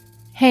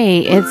Hey,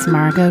 it's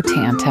Margot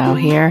Tantow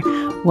here.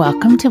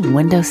 Welcome to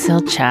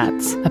Windowsill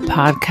Chats, a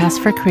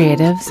podcast for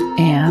creatives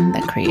and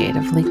the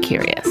creatively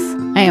curious.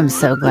 I am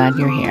so glad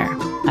you're here.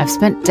 I've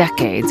spent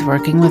decades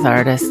working with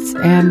artists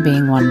and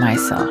being one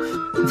myself.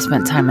 I've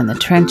spent time in the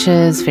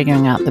trenches,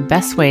 figuring out the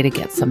best way to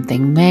get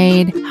something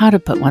made, how to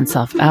put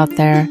oneself out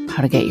there,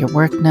 how to get your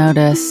work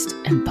noticed,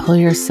 and pull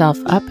yourself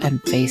up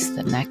and face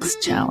the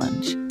next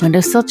challenge.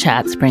 Windowsill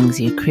Chats brings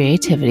you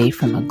creativity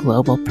from a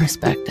global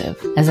perspective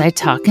as I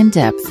talk in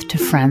depth to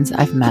friends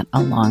I've met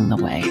along the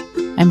way.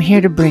 I'm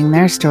here to bring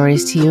their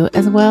stories to you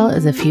as well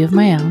as a few of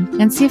my own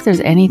and see if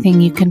there's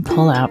anything you can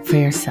pull out for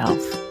yourself.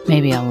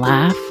 Maybe a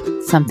laugh,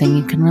 something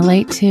you can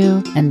relate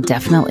to, and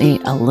definitely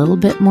a little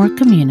bit more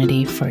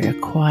community for your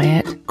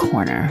quiet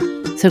corner.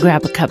 So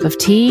grab a cup of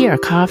tea or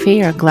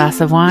coffee or a glass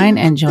of wine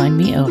and join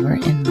me over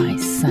in my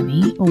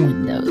sunny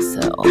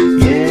windowsill.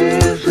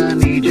 Yes, I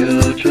need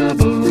your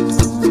trouble,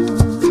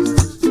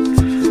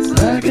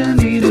 like I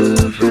need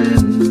a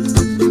friend.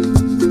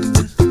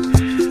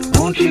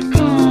 Won't you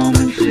come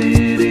and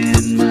sit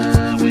in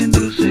my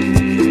windowsill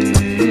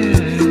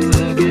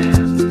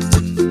again?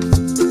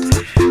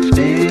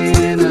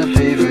 Spin our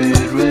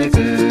favorite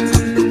records,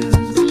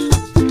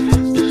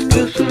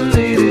 discuss the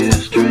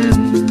latest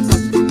trends.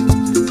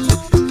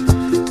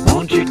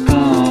 Won't you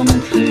come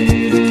and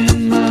sit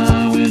in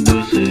my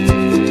windowsill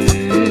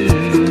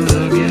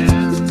again?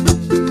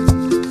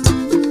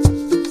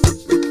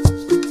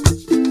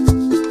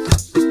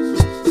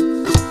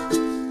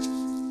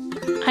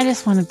 I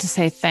just wanted to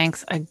say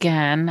thanks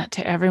again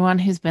to everyone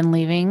who's been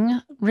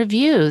leaving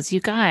reviews. You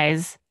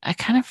guys, I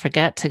kind of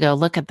forget to go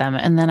look at them,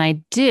 and then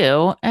I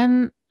do,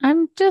 and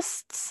I'm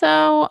just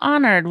so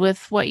honored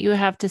with what you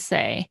have to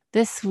say.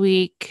 This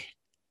week,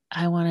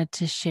 I wanted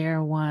to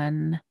share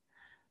one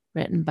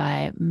written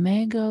by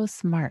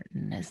Magos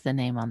Martin is the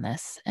name on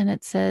this, and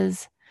it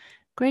says,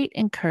 "Great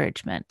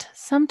encouragement.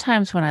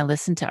 Sometimes when I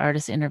listen to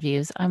artist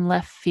interviews, I'm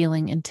left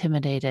feeling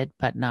intimidated,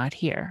 but not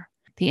here.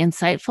 The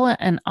insightful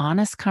and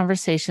honest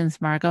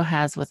conversations Margot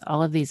has with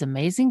all of these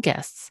amazing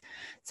guests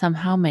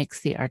somehow makes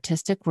the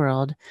artistic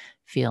world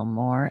feel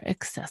more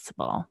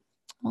accessible."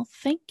 Well,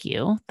 thank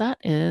you. That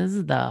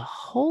is the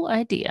whole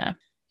idea.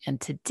 And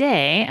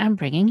today I'm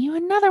bringing you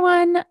another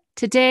one.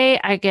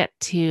 Today I get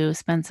to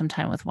spend some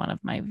time with one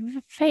of my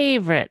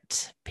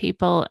favorite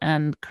people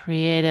and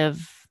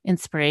creative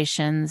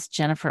inspirations,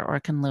 Jennifer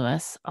Orkin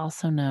Lewis,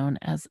 also known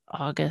as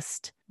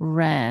August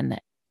Wren.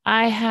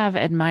 I have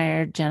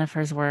admired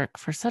Jennifer's work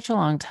for such a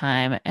long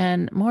time,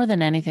 and more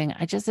than anything,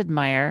 I just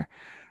admire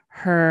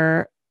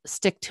her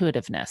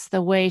stick-to-itiveness,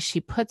 the way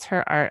she puts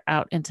her art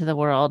out into the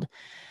world.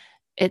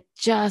 It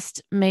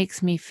just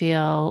makes me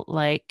feel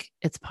like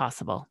it's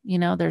possible. You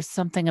know, there's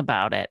something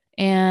about it.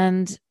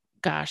 And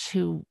gosh,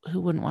 who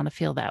wouldn't want to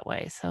feel that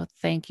way? So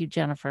thank you,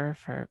 Jennifer,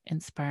 for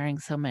inspiring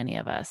so many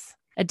of us.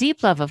 A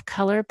deep love of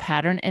color,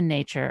 pattern, and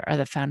nature are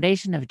the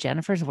foundation of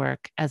Jennifer's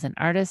work as an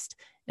artist,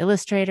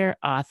 illustrator,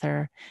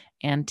 author,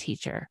 and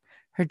teacher.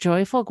 Her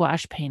joyful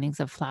gouache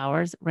paintings of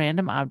flowers,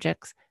 random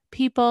objects,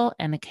 people,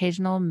 and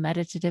occasional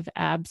meditative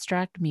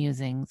abstract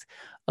musings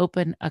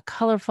open a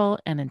colorful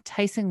and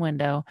enticing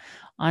window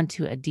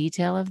onto a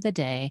detail of the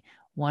day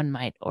one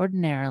might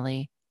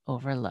ordinarily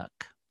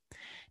overlook.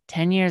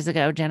 10 years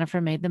ago, Jennifer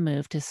made the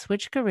move to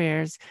switch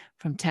careers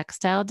from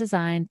textile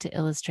design to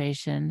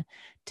illustration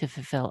to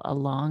fulfill a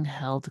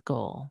long-held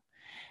goal.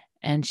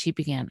 And she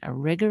began a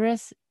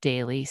rigorous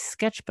daily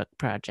sketchbook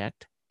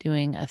project,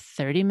 doing a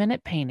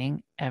 30-minute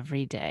painting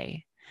every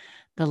day.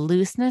 The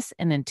looseness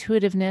and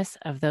intuitiveness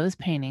of those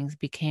paintings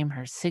became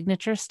her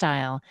signature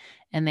style,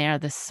 and they are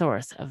the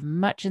source of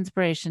much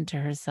inspiration to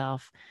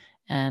herself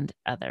and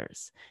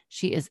others.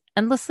 She is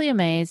endlessly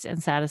amazed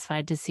and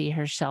satisfied to see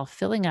her shelf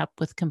filling up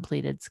with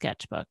completed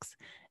sketchbooks,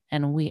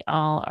 and we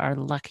all are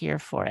luckier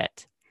for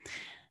it.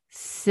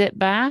 Sit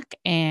back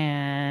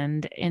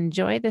and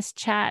enjoy this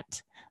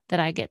chat that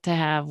I get to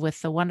have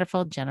with the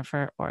wonderful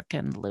Jennifer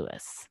Orkin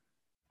Lewis.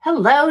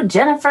 Hello,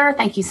 Jennifer.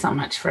 Thank you so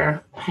much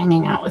for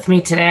hanging out with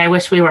me today. I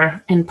wish we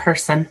were in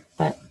person,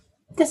 but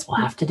this will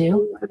have to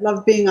do. I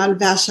love being on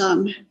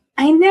Vashon.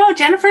 I know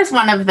Jennifer's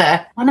one of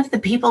the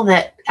people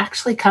that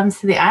actually comes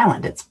to the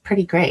island. It's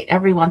pretty great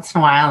every once in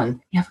a while, and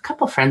you have a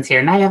couple friends here,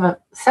 and I have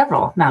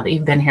several now that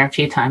you've been here a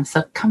few times.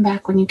 So come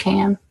back when you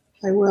can.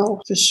 I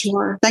will, for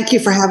sure. Thank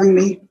you for having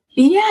me.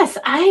 Yes,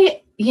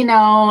 I've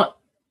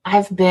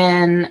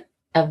been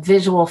a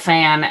visual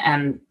fan,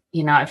 and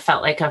I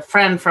felt like a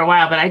friend for a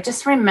while, but I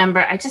just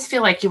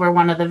feel like you were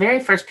one of the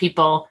very first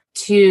people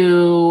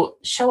to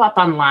show up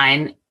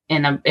online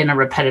in a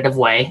repetitive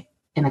way,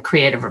 in a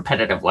creative,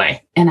 repetitive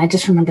way. And I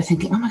just remember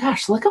thinking, oh my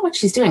gosh, look at what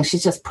she's doing.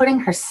 She's just putting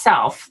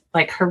herself,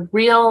 like her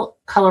real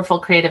colorful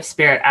creative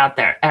spirit out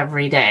there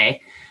every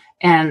day.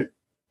 And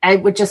I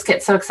would just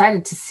get so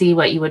excited to see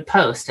what you would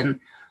post,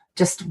 and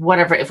just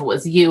whatever, if it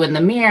was you in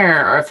the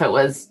mirror, or if it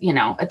was,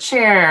 a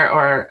chair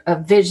or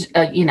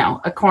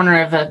a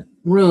corner of a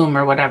room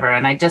or whatever.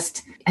 And I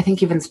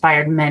think you've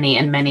inspired many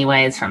in many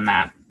ways from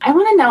that. I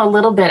want to know a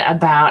little bit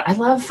I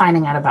love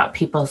finding out about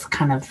people's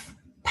kind of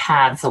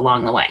paths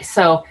along the way.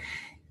 So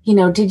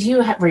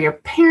were your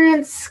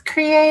parents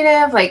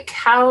creative? Like,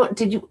 how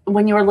did you,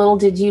 when you were little,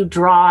 did you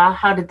draw?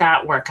 How did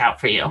that work out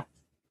for you?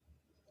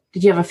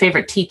 Did you have a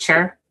favorite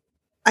teacher?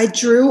 I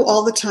drew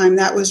all the time.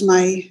 That was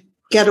my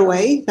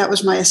getaway. That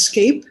was my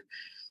escape.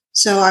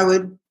 So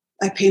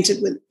I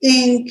painted with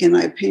ink, and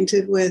I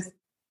painted with,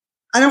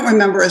 I don't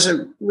remember as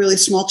a really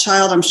small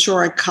child. I'm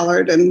sure I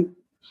colored and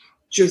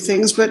drew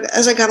things, but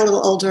as I got a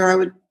little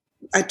older,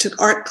 I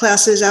took art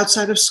classes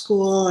outside of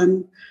school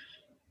and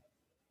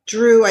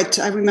drew.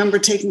 I remember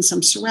taking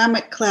some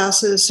ceramic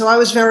classes. So I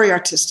was very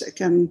artistic,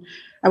 and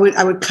I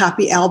would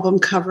copy album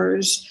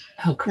covers.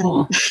 Oh,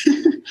 cool.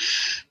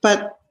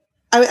 But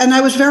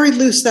I was very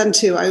loose then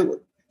too.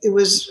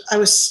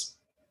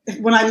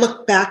 When I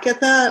look back at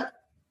that,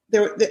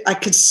 I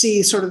could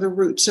see sort of the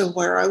roots of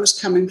where I was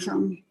coming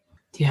from.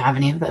 Do you have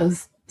any of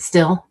those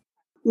still?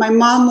 My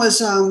mom was,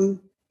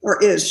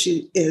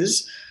 she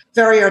is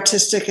very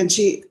artistic, and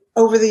she,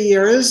 over the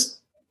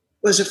years,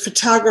 was a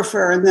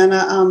photographer, and then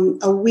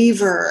a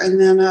weaver, and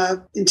then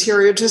a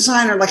interior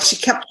designer. Like, she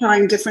kept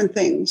trying different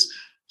things.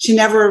 She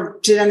never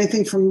did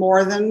anything for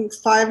more than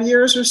 5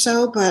 years or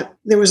so, but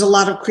there was a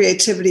lot of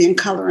creativity and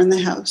color in the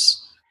house.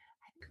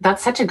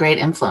 That's such a great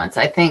influence.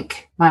 I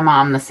think my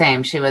mom, the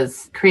same. She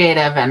was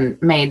creative and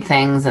made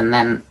things, and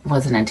then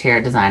was an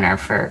interior designer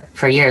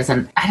for years.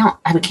 And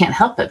I can't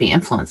help but be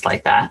influenced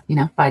like that,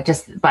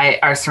 by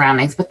our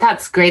surroundings. But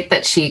that's great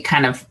that she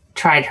kind of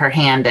tried her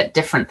hand at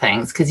different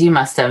things, because you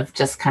must have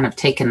just kind of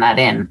taken that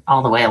in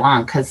all the way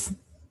along, because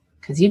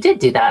you did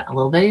do that a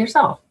little bit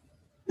yourself.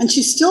 And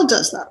she still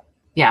does that.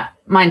 Yeah,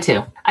 mine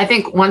too. I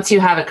think once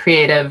you have a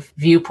creative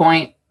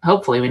viewpoint,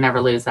 hopefully we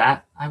never lose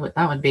that.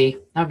 That would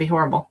be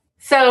horrible.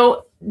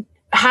 So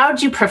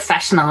how'd you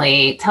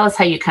tell us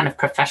how you kind of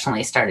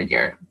professionally started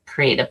your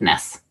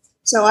creativeness?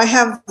 So I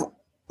have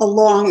a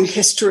long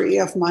history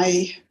of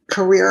my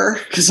career,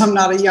 because I'm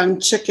not a young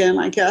chicken,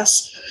 I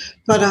guess.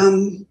 But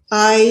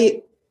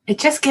it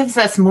just gives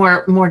us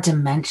more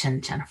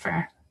dimension,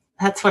 Jennifer.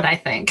 That's what I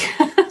think.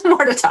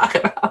 More to talk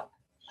about.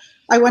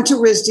 I went to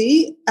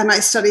RISD and I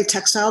studied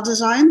textile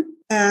design,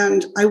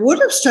 and I would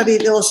have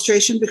studied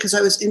illustration because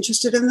I was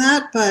interested in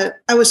that, but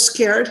I was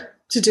scared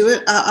to do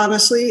it.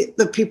 Honestly,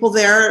 the people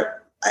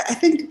there, I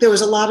think there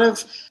was a lot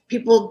of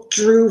people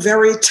drew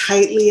very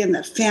tightly in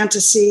the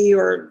fantasy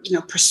or,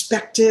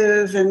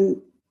 perspective, and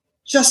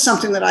just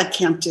something that I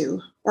can't do,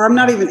 or I'm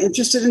not even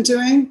interested in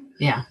doing.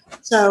 Yeah.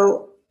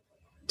 So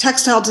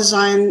textile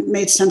design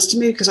made sense to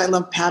me because I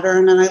love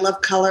pattern and I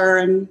love color.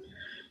 And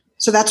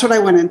so that's what I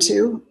went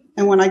into.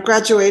 And when I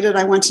graduated,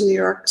 I went to New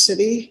York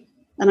City,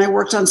 and I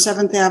worked on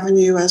 7th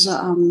Avenue as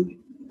an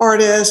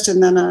artist,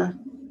 and then a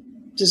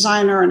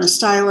designer and a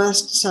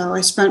stylist. So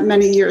I spent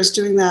many years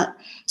doing that.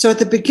 So at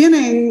the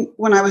beginning,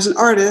 when I was an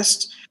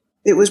artist,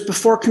 it was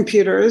before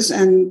computers,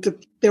 and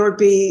there would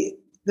be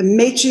the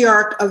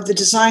matriarch of the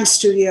design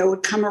studio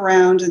would come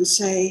around and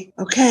say,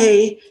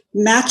 okay,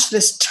 match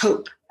this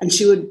taupe. And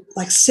she would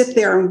sit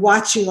there and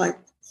watch you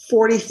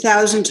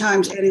 40,000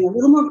 times, adding a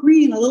little more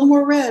green, a little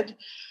more red.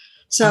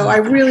 So I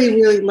really,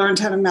 really learned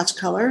how to match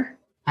color.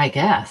 I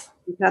guess.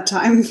 At that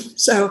time.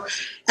 So,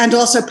 and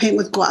also paint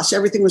with gouache.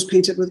 Everything was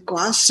painted with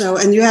gouache. So,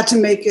 and you had to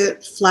make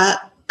it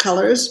flat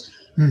colors,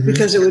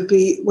 because it would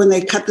be, when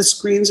they cut the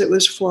screens, it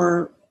was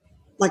for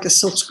like a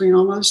silk screen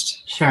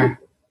almost. Sure.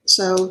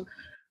 So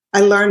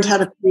I learned how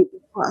to paint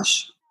with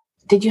gouache.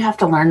 Did you have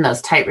to learn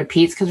those tight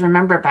repeats? Because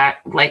remember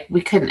back,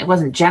 it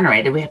wasn't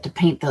generated. We had to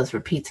paint those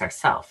repeats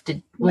ourselves.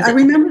 I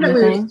remember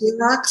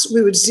that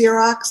we would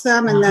Xerox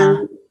them and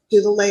then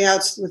do the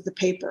layouts with the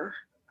paper.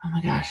 Oh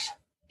my gosh.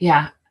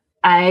 Yeah.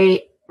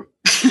 I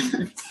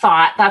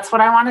thought that's what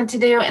I wanted to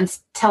do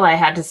until I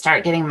had to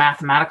start getting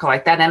mathematical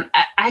like that. And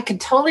I could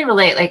totally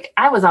relate.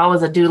 I was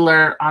always a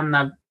doodler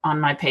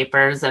on my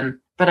papers,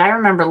 but I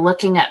remember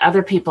looking at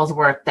other people's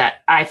work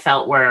that I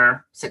felt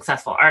were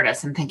successful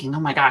artists and thinking,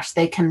 oh my gosh,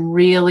 they can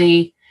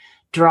really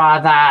draw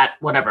that,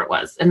 whatever it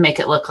was, and make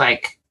it look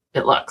like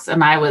it looks.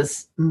 And I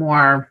was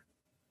more,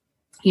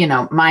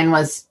 mine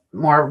was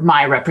more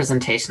my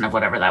representation of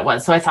whatever that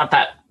was. So I thought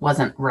that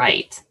wasn't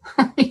right.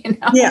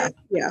 Yeah.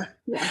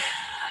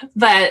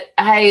 But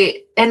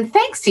and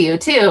thanks to you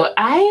too,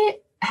 I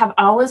have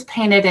always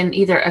painted in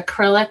either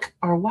acrylic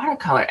or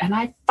watercolor, and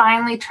I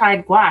finally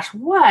tried gouache.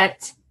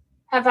 What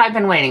have I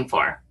been waiting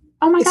for?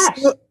 Oh my gosh.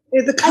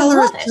 The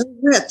color is so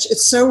rich.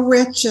 It's so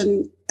rich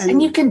and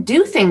you can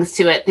do things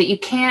to it that you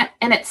can't,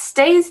 and it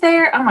stays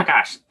there. Oh my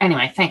gosh.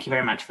 Anyway, thank you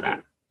very much for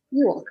that.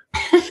 You're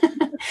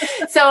welcome.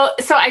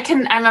 So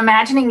I'm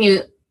imagining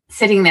you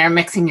sitting there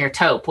mixing your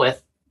taupe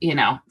with,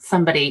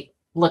 somebody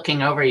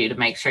looking over you to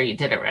make sure you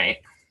did it right.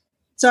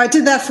 So I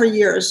did that for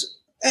years.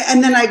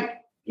 And then I,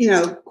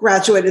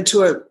 graduated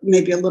to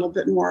maybe a little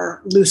bit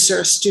more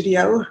looser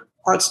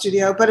art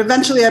studio. But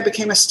eventually I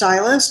became a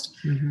stylist,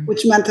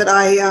 which meant that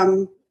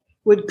I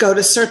would go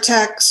to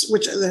Surtex,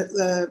 which are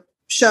the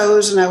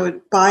shows, and I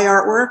would buy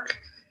artwork.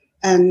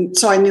 And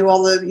so I knew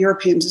all the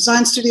European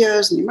design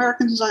studios and the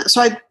American design.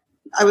 So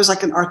I was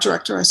like an art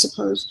director, I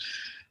suppose.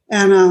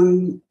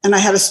 And I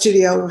had a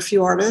studio of a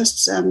few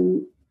artists,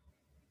 and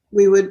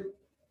we would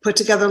put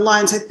together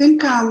lines. I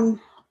think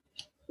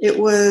it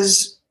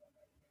was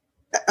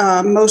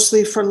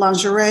mostly for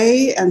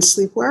lingerie and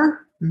sleepwear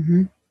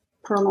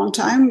for a long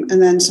time,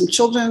 and then some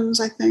children's,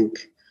 I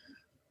think.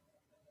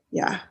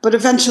 Yeah, but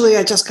eventually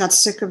I just got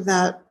sick of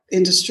that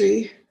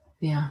industry.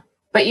 Yeah.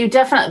 But you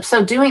definitely,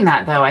 so doing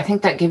that though, I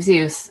think that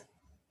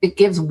it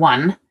gives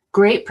one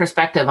great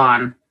perspective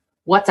on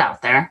what's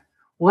out there,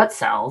 what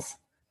sells,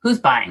 who's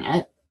buying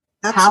it,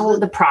 Absolutely. how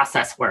the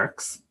process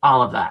works,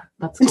 all of that.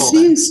 That's and cool.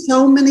 seeing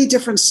so many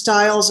different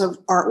styles of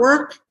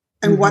artwork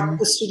and what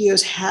the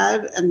studios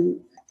had.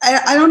 And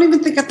I don't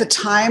even think at the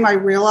time I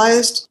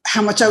realized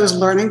how much I was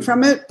learning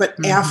from it, but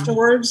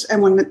afterwards,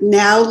 and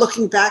now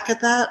looking back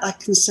at that, I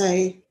can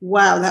say,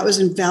 wow, that was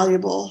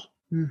invaluable.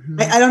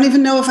 I don't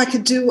even know if I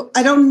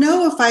don't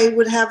know if I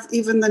would have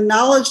even the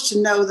knowledge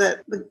to know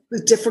that the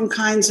different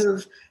kinds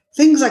of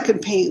things I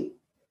could paint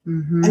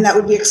and that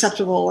would be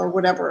acceptable or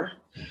whatever.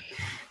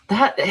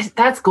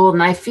 That's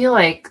golden. I feel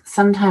like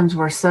sometimes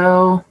we're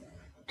so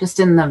just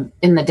in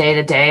the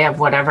day-to-day of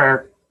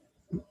whatever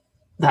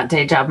that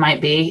day job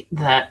might be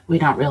that we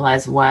don't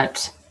realize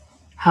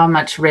how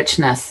much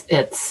richness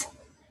it's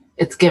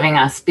giving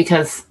us,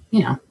 because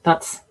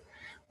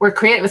we're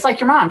creative. It's like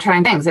your mom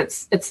trying things.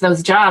 It's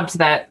those jobs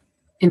that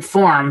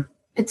informing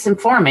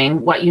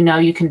what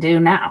you can do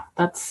now.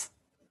 That's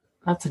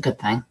a good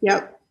thing.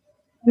 Yep.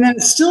 And then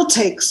it still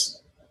takes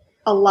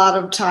a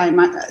lot of time.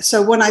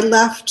 So when I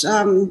left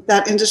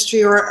that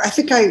industry, or I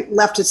think I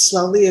left it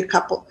slowly,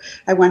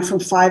 I went from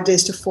 5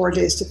 days to 4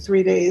 days to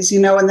 3 days,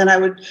 and then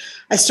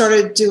I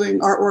started doing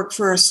artwork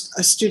for a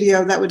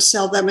studio that would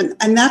sell them.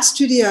 And that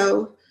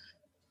studio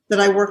that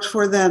I worked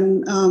for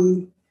then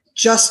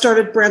just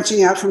started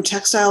branching out from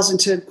textiles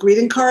into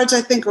greeting cards,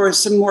 I think, or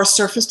some more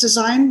surface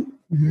design.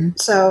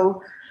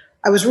 So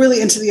I was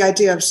really into the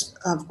idea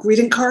of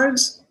greeting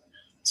cards.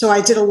 So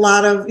I did a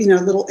lot of,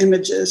 little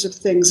images of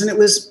things, and it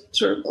was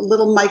sort of a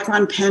little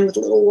micron pen with a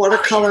little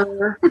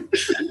watercolor,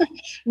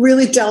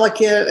 really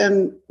delicate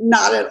and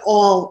not at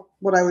all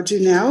what I would do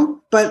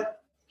now. But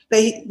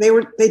they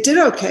did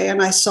okay,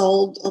 and I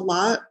sold a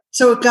lot.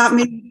 So it got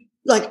me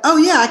like, oh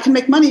yeah, I can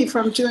make money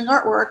from doing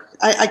artwork.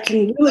 I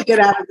can really get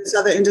out of this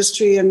other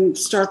industry and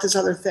start this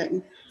other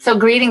thing. So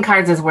greeting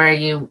cards is where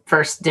you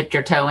first dipped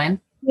your toe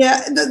in?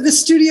 Yeah, the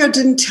studio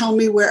didn't tell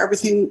me where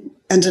everything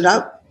ended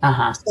up.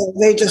 So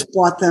they just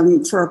bought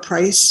them for a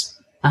price,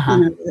 a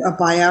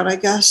buyout, I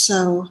guess.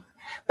 So,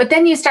 but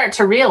then you start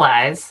to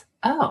realize,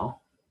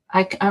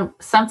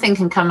 something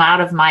can come out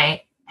of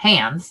my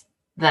hands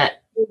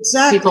that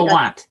people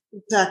want.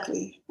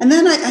 Exactly. And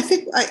then I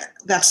think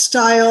that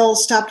style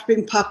stopped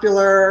being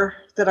popular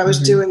that I was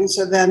doing.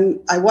 So then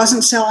I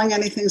wasn't selling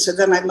anything. So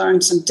then I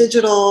learned some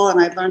digital, and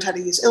I learned how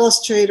to use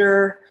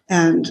Illustrator,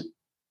 and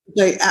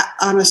I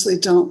honestly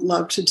don't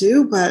love to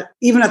do, but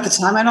even at the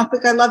time, I don't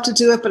think I loved to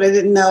do it, but I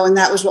didn't know. And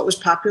that was what was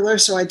popular.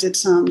 So I did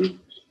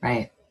some.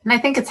 Right. And I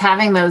think it's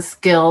having those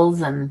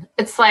skills, and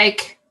it's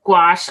like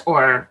gouache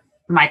or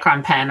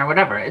micron pen or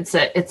whatever. It's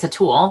a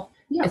tool.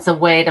 Yeah. It's a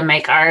way to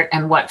make art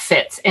and what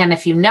fits. And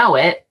if you know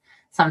it,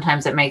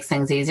 sometimes it makes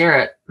things easier.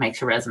 It makes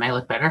your resume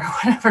look better,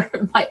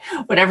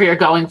 whatever you're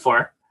going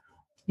for,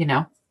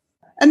 And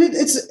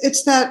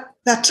it's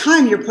that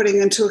time you're putting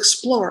in to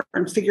explore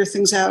and figure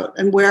things out,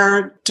 and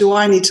where do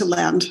I need to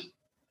land?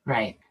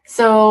 Right.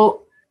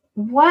 So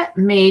what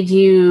made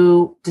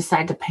you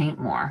decide to paint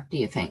more, do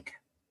you think?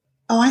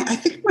 Oh, I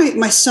think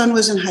my son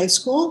was in high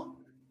school,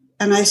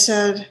 and I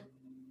said,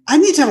 I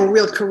need to have a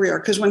real career,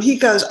 because when he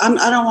goes,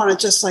 I don't want to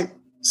just like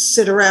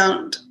sit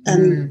around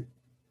and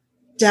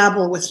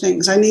dabble with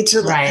things. I need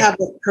to have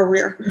a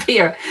career.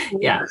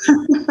 Yeah.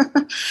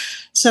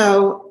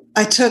 So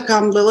I took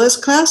Lila's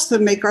class, the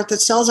Make Art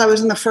That Sells. I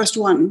was in the first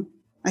one.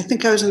 I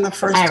think I was in the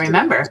first. I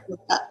remember.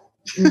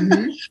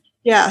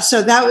 Yeah,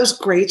 so that was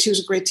great. She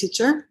was a great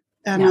teacher.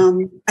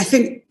 And I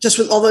think just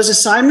with all those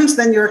assignments,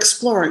 then you're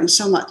exploring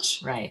so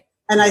much. Right.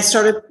 And I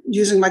started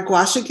using my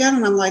gouache again,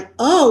 and I'm like,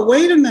 oh,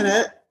 wait a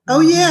minute. Oh,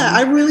 yeah,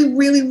 I really,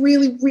 really,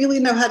 really, really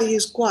know how to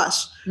use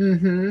gouache.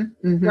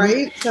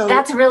 Right? So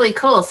that's really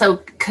cool. So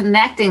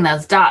connecting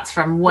those dots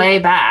from way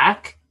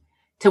back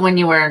to when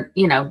you were,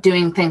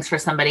 doing things for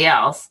somebody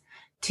else,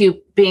 to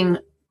being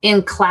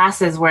in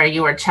classes where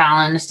you were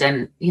challenged,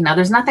 and,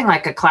 there's nothing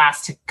like a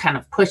class to kind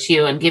of push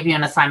you and give you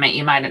an assignment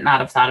you might not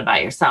have thought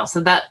about yourself.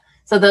 So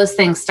those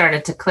things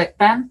started to click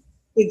then?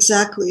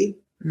 Exactly.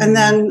 And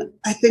then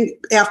I think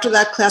after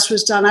that class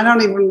was done, I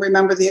don't even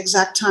remember the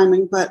exact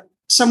timing, but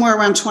somewhere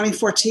around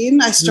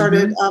 2014, I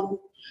started,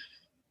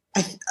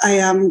 I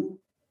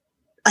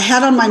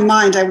had on my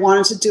mind, I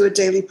wanted to do a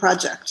daily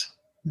project.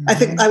 I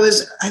think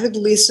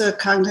Lisa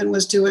Congdon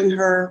was doing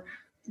the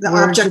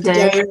object a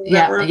day.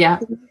 Yeah.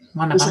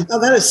 One of them. Like, oh,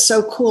 that is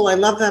so cool. I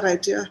love that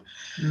idea.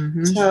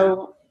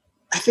 So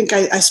I think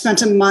I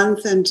spent a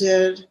month and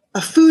did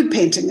a food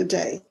painting a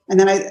day. And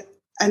then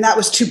that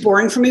was too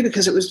boring for me,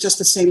 because it was just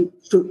the same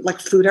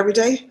food every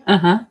day.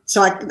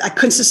 So I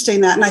couldn't sustain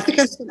that. And I think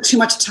I spent too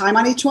much time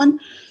on each one.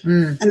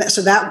 And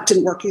so that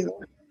didn't work either,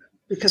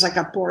 because I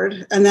got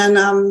bored. And then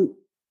I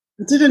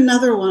did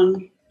another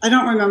one. I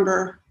don't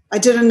remember. I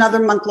did another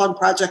month-long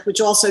project,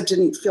 which also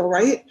didn't feel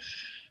right.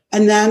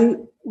 And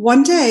then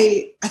one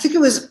day, I think it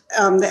was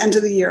the end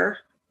of the year,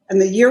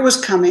 and the year was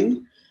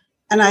coming.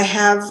 And I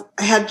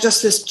had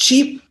just this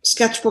cheap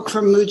sketchbook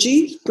from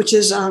Muji, which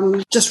is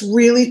just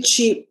really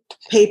cheap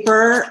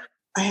paper.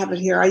 I have it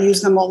here. I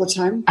use them all the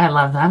time. I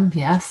love them.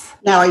 Yes.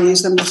 Now I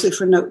use them mostly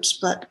for notes.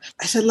 But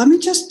I said, let me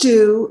just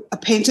do a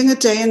painting a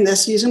day in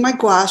this using my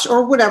gouache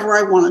or whatever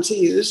I wanted to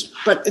use.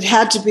 But it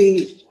had to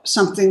be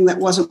something that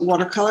wasn't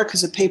watercolor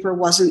because the paper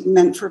wasn't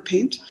meant for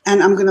paint.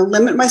 And I'm going to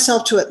limit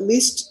myself to at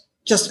least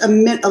just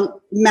a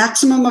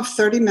maximum of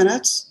 30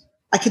 minutes.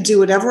 I could do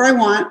whatever I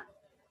want.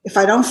 If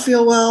I don't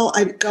feel well,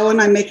 I go and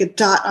I make a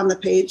dot on the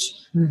page.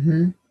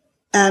 Mm-hmm.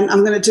 And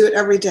I'm going to do it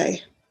every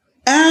day.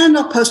 And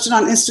I'll post it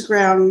on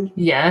Instagram.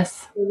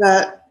 Yes.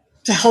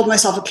 To hold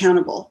myself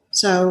accountable.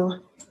 So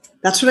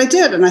that's what I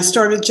did. And I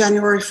started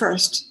January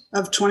 1st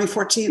of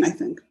 2014, I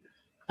think.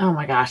 Oh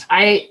my gosh.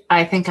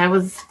 I think I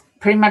was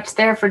pretty much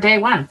there for day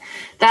one.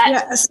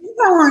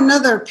 Somehow or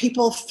another,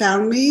 people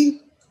found me.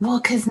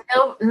 Well, because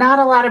not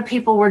a lot of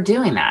people were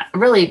doing that.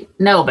 Really,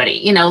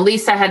 nobody.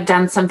 Lisa had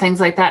done some things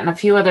like that and a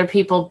few other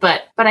people.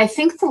 But I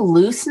think the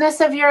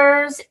looseness of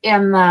yours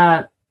and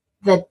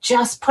the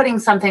just putting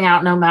something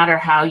out, no matter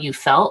how you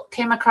felt,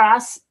 came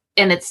across.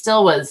 And it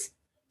still was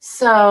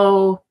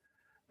so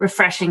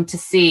refreshing to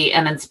see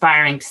and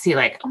inspiring to see,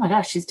 like, oh my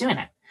gosh, she's doing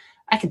it.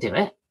 I can do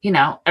it,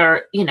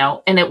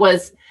 and it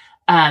was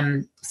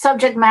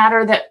subject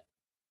matter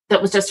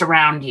that was just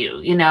around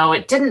you.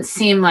 It didn't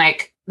seem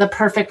like the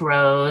perfect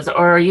rose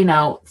or,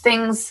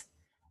 things.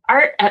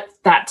 Art at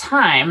that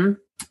time,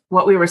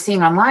 what we were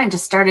seeing online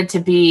just started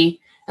to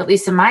be, at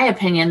least in my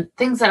opinion,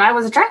 things that I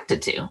was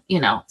attracted to,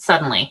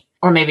 suddenly.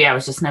 Or maybe I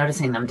was just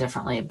noticing them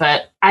differently.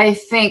 But I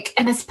think,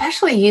 and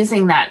especially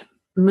using that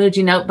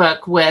Muji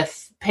notebook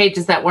with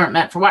pages that weren't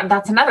meant for what,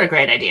 that's another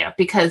great idea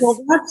because. Well,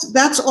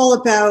 that's all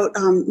about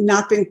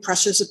not being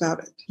precious about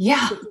it.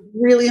 Yeah. It's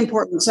really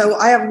important. So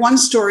I have one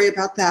story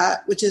about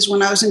that, which is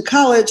when I was in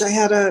college, I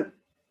had a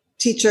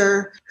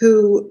teacher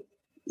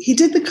he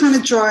did the kind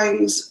of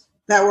drawings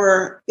that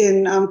were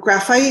in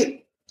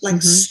graphite,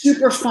 like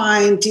super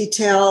fine,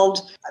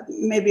 detailed,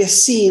 maybe a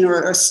scene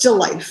or a still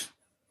life.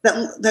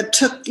 That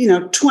took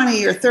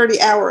 20 or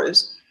 30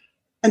 hours,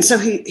 and so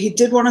he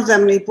did one of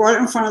them and he brought it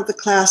in front of the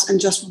class and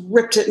just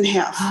ripped it in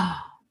half.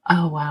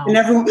 Oh wow! And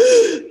everyone,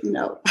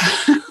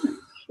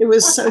 it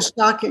was so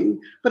shocking.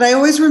 But I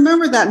always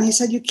remember that. And he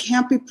said, "You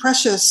can't be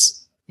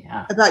precious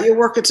about your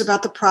work. It's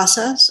about the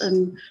process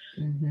and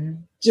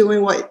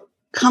doing what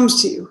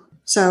comes to you."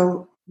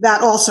 So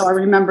that also, I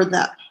remembered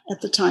that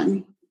at the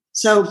time.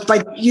 So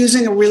by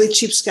using a really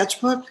cheap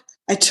sketchbook,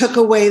 I took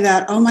away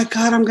that, oh my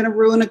God, I'm going to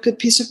ruin a good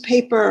piece of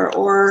paper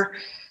or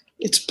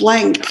it's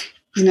blank,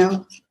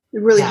 it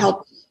really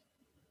helped.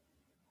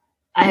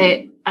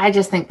 I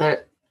just think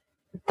that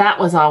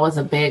was always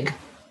a big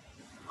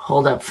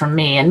holdup for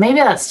me. And maybe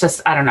that's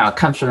just, I don't know, it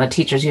comes from the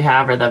teachers you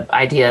have or the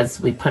ideas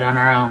we put on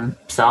our own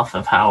self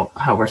of how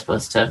we're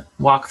supposed to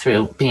walk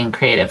through being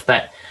creative.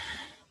 But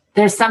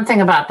there's something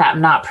about that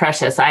not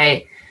precious.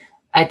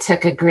 I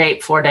took a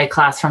great 4-day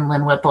class from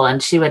Lynn Whipple,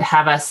 and she would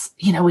have us,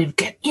 we'd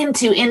get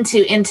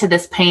into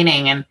this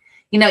painting. And,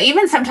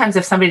 even sometimes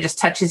if somebody just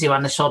touches you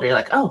on the shoulder, you're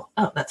like, oh,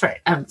 that's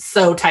right. I'm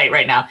so tight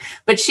right now.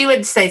 But she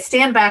would say,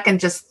 stand back and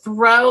just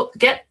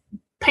get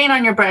paint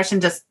on your brush and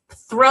just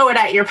throw it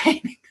at your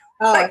painting.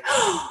 Like,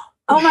 oh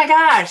my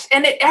gosh.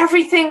 And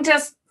everything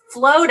just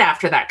flowed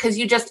after that because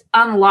you just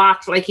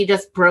unlocked, like you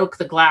just broke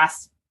the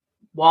glass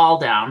wall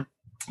down.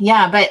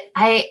 Yeah. But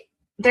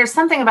there's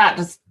something about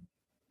just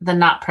the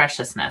not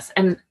preciousness.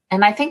 And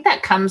I think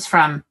that comes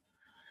from,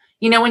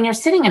 when you're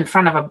sitting in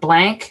front of a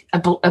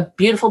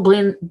beautiful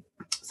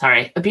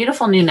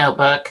new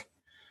notebook,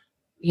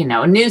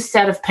 a new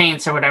set of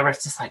paints or whatever,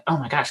 it's just like, oh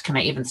my gosh, can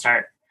I even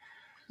start?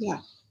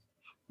 Yeah.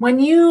 When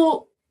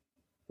you've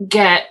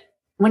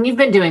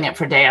been doing it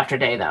for day after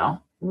day though,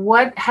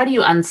 how do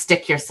you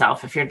unstick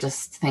yourself if you're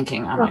just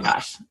thinking, oh my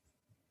gosh?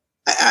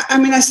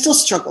 I still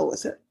struggle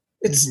with it.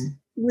 It's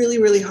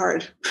really, really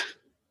hard.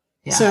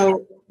 Yeah.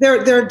 So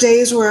there are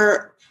days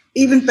where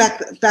even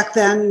back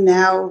then,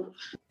 now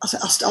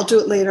I'll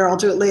do it later,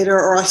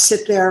 or I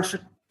sit there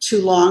for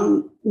too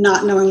long,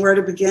 not knowing where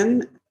to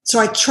begin. So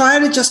I try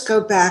to just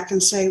go back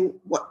and say,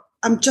 what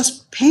I'm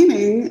just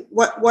painting.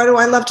 What do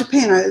I love to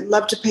paint? I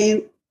love to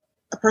paint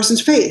a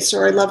person's face,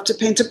 or I love to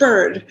paint a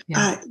bird.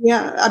 Yeah.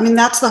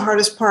 That's the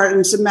hardest part.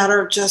 And it's a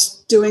matter of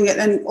just doing it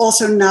and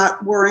also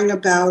not worrying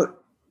about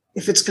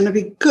if it's going to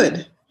be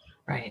good.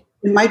 Right.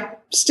 It might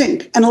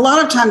stink. And a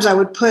lot of times I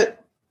would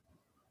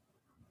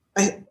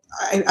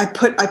I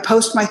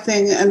post my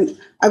thing, and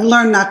I've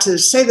learned not to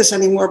say this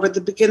anymore, but at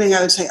the beginning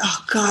I would say,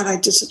 oh God, I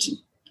did such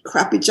a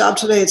crappy job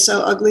today. It's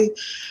so ugly.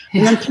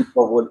 Yeah. And then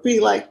people would be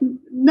like,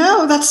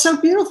 no, that's so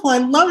beautiful. I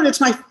love it. It's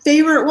my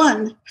favorite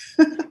one.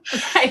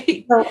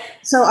 Right.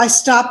 So I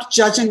stopped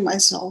judging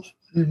myself.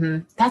 Mm-hmm.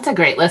 That's a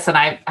great lesson.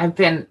 I've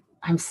been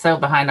I'm so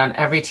behind on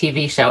every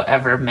TV show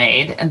ever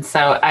made. And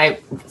so I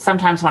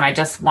sometimes when I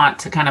just want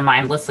to kind of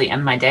mindlessly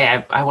end my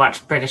day, I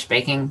watch British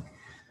baking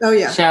Oh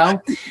yeah.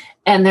 show.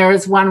 And there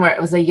was one where it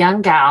was a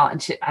young gal,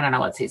 and I don't know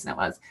what season it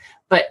was,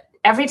 but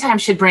every time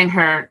she'd bring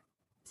her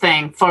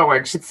thing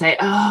forward, she'd say,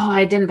 "Oh,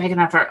 I didn't bake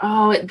enough," or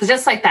 "Oh,"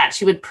 just like that.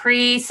 She would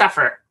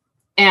pre-suffer.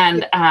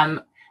 And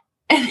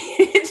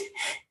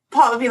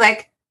Paul would be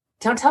like,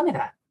 "Don't tell me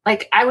that.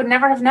 Like, I would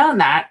never have known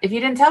that if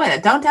you didn't tell me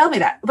that. Don't tell me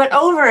that." But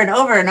over and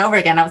over and over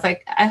again, I was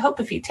like, I hope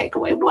if you take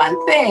away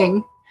one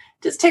thing,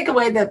 just take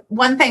away the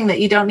one thing that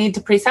you don't need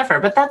to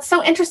pre-suffer. But that's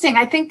so interesting.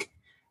 I think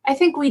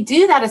we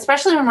do that,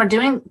 especially when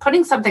we're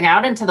putting something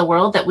out into the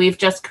world that we've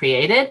just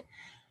created.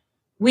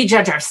 We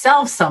judge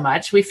ourselves so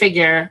much. We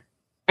figure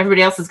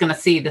everybody else is going to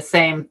see the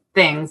same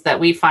things that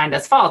we find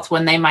as faults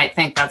when they might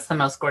think that's the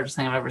most gorgeous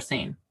thing I've ever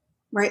seen.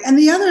 Right. And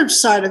the other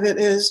side of it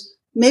is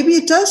maybe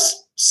it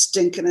does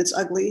stink and it's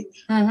ugly.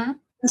 Mm-hmm.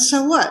 And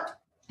so what?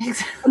 I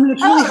mean,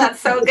 it's really that's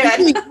so good. It's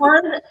really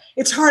hard.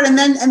 It's hard. And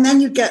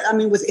then you get, I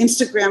mean, with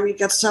Instagram, you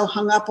get so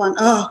hung up on,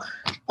 oh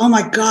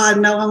my God,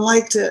 no one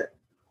liked it.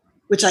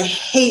 Which I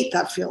hate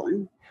that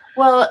feeling.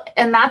 Well,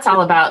 and that's all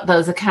about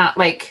those accounts,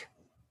 like,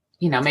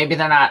 maybe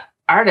they're not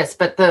artists,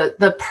 but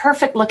the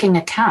perfect looking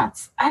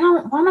accounts. I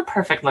don't want a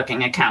perfect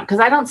looking account because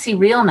I don't see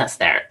realness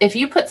there. If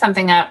you put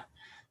something up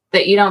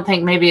that you don't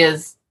think maybe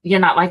you're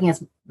not liking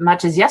as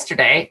much as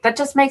yesterday, that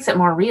just makes it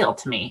more real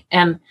to me.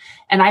 And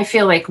I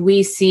feel like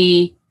we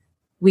see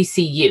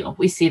you,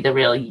 we see the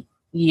real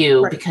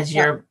you, right, because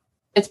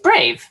it's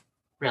brave,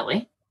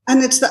 really.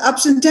 And it's the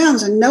ups and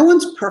downs, and no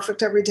one's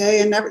perfect every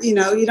day. And never,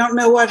 you don't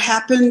know what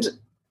happened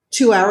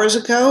 2 hours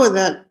ago, or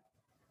that,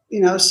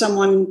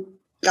 someone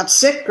got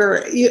sick,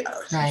 or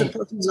right, the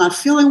person's not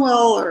feeling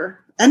well, or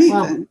anything.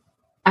 Well,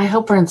 I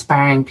hope we're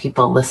inspiring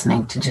people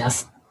listening to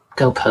just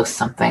go post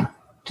something.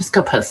 Just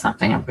go post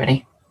something,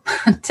 everybody.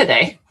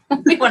 Today,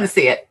 we want to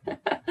see it.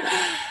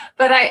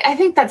 But I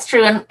think that's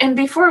true. And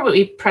before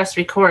we press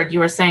record, you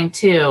were saying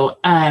too,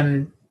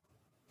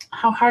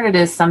 how hard it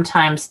is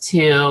sometimes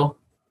to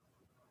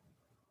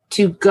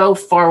go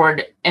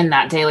forward in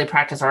that daily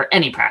practice, or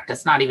any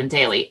practice, not even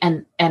daily,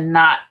 and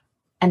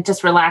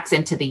just relax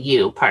into the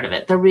you part of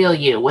it, the real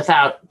you,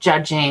 without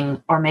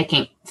judging or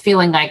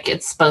feeling like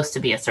it's supposed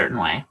to be a certain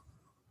way.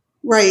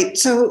 Right.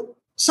 So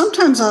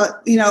sometimes,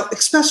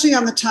 especially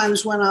on the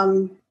times when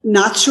I'm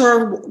not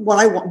sure what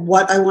I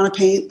want to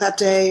paint that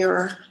day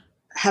or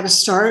how to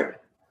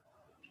start,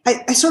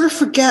 I sort of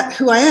forget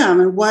who I am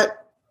and what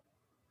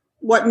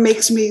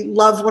makes me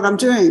love what I'm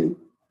doing,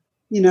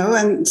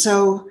 and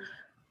so.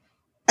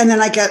 And then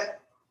I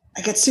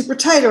get super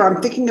tight, or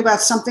I'm thinking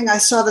about something I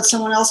saw that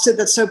someone else did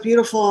that's so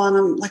beautiful, and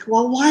I'm like,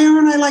 well, why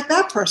aren't I like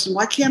that person?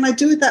 Why can't I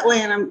do it that way?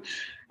 And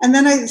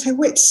then I say,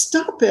 wait,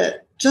 stop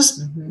it.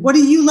 Just What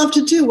do you love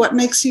to do? What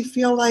makes you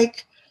feel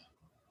like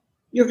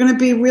you're going to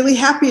be really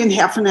happy in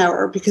half an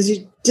hour because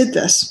you did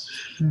this?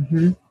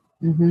 Mm-hmm.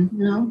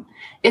 Mm-hmm.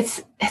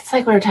 It's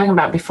like we were talking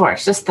about before.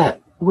 It's just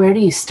that, where do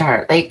you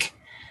start? Like,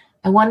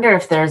 I wonder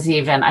if there's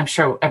even, I'm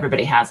sure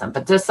everybody has them,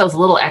 but just those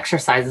little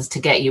exercises to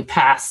get you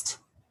past,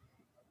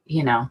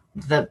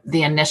 the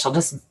initial,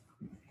 just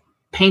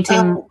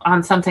painting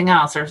on something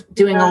else, or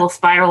doing a little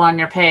spiral on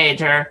your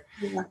page, or,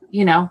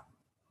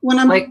 When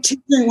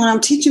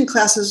I'm teaching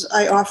classes,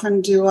 I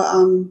often do,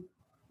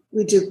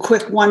 we do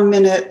quick 1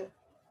 minute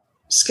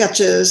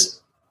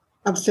sketches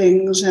of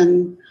things,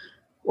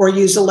 or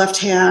use the left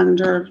hand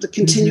or the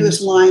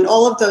continuous line.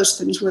 All of those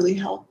things really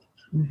help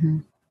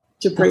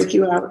to break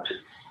you out.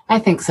 I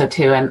think so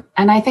too.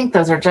 And I think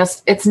those are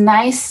it's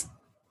nice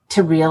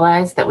to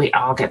realize that we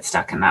all get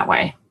stuck in that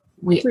way.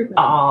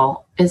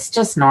 It's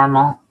just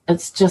normal.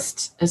 It's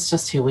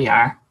just who we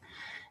are.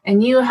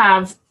 And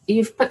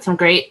you've put some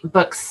great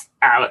books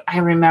out. I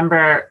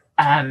remember,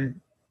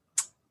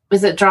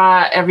 was it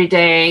Draw Every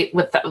Day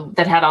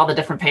that had all the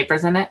different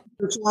papers in it?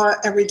 Draw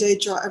Every Day,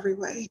 Draw Every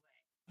Way.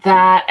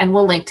 That, and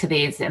we'll link to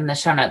these in the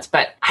show notes.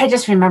 But I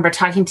just remember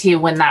talking to you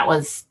when that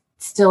was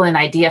still in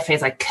idea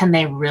phase, like, can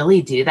they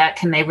really do that?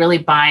 Can they really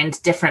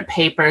bind different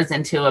papers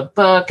into a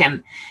book?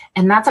 And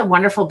that's a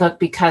wonderful book,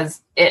 because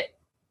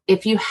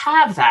if you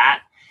have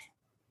that,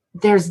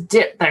 there's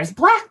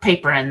black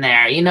paper in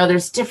there,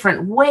 there's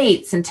different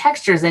weights and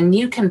textures, and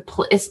you can,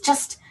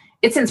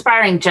 it's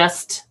inspiring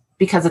just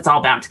because it's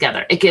all bound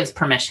together. It gives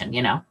permission,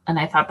 and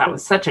I thought that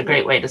was such a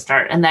great way to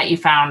start, and that you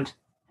found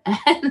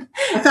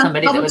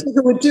somebody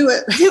that would do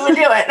it. Who would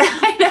do it.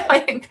 I know, I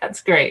think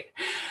that's great.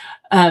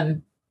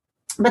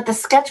 But the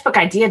sketchbook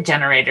idea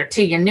generator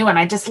too, your new one,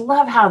 I just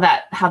love how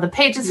the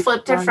pages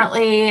flip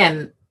differently,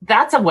 and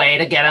that's a way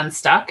to get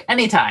unstuck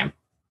anytime.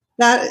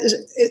 That is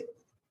it.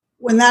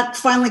 When that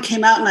finally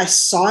came out and I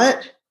saw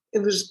it,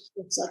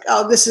 it's like,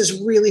 oh, this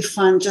is really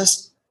fun.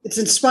 Just, it's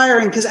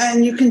inspiring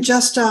and you can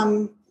just,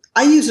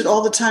 I use it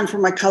all the time for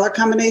my color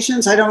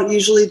combinations. I don't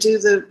usually do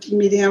the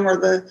medium or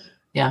the,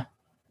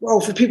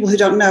 well, for people who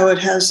don't know, it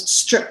has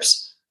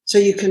strips. So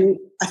you can,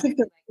 I think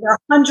there are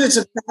hundreds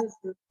of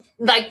thousands.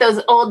 Like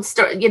those old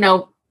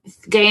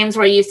games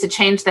where you used to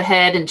change the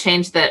head and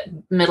change the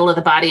middle of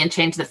the body and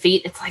change the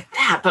feet. It's like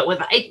that, but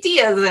with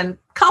ideas and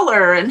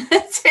color, and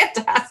it's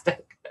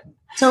fantastic.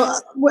 So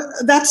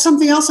that's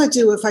something else I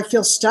do if I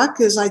feel stuck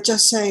is I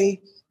just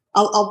say,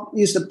 I'll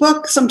use the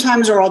book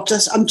sometimes, or I'm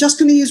just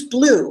going to use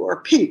blue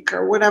or pink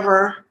or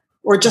whatever,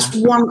 or just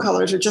warm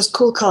colors or just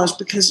cool colors,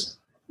 because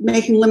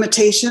making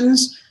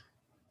limitations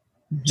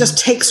just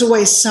takes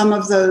away some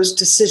of those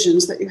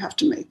decisions that you have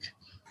to make.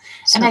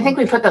 So. And I think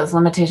we put those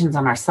limitations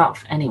on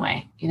ourselves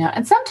anyway,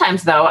 and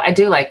sometimes though, I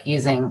do like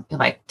using,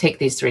 take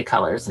these 3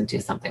 colors and do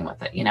something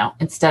with it,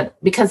 instead,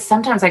 because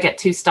sometimes I get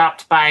too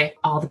stopped by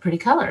all the pretty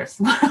colors.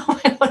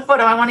 What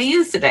do I want to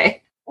use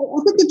today?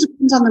 I think it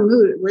depends on the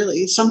mood,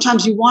 really.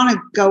 Sometimes you want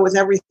to go with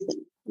everything,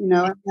 and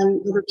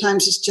other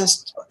times it's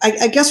just,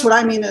 I guess what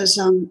I mean is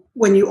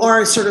when you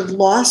are sort of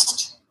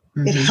lost,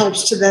 it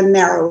helps to then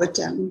narrow it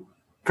down.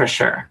 For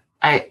sure.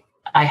 I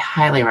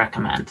highly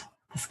recommend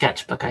the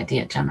sketchbook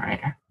idea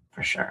generator,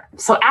 for sure.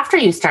 So after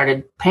you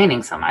started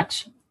painting so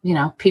much,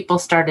 people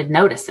started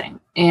noticing.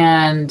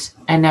 And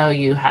I know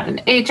you had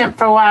an agent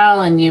for a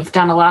while and you've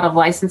done a lot of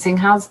licensing.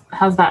 How's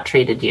that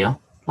treated you?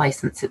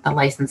 The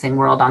licensing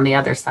world on the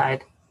other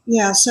side.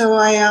 Yeah, so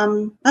I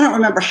don't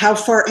remember how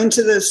far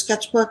into the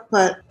sketchbook,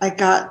 but I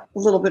got a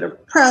little bit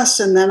of press,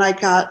 and then I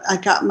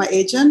got my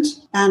agent,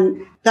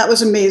 and that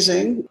was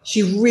amazing.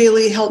 She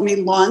really helped me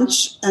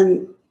launch,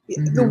 and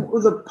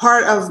the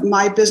part of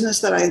my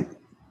business that I'm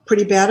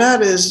pretty bad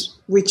at is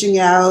reaching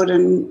out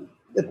and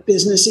the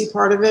businessy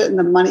part of it and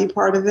the money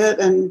part of it,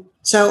 and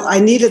so I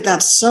needed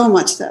that so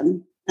much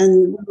then.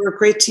 And we were a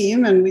great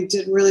team, and we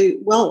did really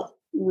well.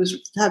 It was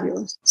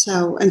fabulous.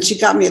 So, and she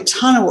got me a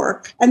ton of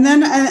work. And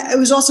then it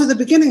was also the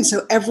beginning.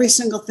 So every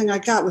single thing I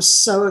got was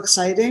so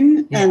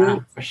exciting. Yeah,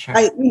 and for sure.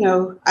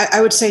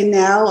 I would say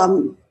now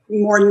I'm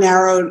more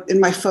narrowed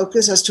in my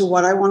focus as to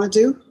what I want to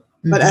do.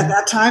 But at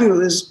that time it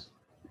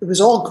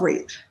was all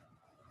great.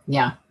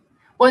 Yeah.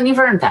 Well, and you've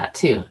earned that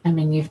too. I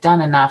mean, you've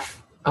done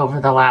enough over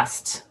the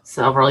last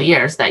several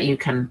years that you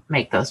can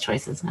make those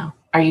choices now.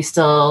 Are you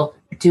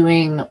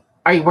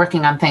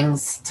working on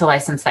things to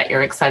license that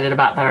you're excited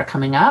about that are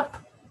coming up?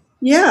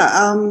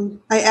 Yeah,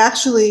 I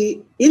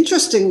actually,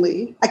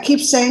 interestingly, I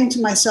keep saying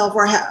to myself,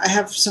 or I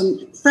have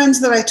some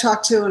friends that I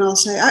talk to, and I'll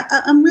say,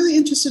 I'm really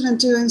interested in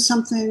doing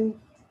something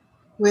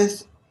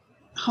with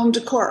home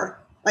decor.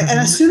 And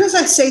as soon as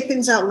I say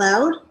things out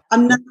loud,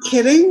 I'm not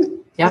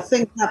kidding, the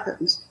thing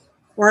happens.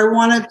 Or I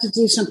wanted to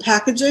do some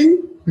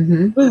packaging,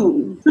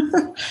 boom.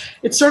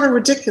 It's sort of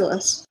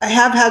ridiculous. I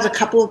have had a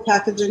couple of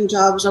packaging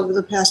jobs over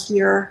the past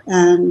year,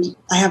 and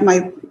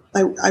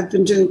I've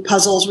been doing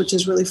puzzles, which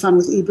is really fun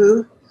with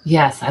Ebu.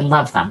 Yes, I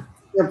love them.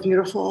 They're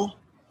beautiful.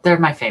 They're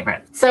my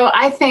favorite. So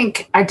I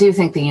do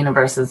think the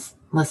universe is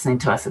listening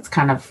to us. It's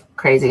kind of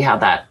crazy how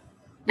that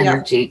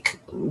energy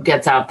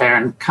gets out there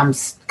and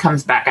comes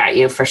back at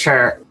you, for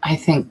sure. I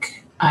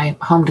think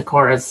home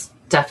decor is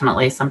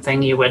definitely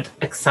something you would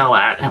excel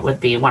at. And it would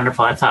be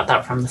wonderful. I thought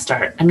that from the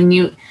start. I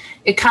mean,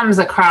 it comes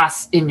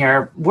across in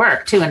your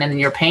work too, and in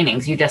your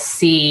paintings. You just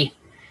see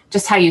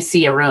just how you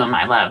see a room.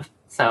 I love.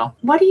 So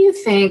what do you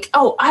think?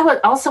 Oh, I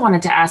would also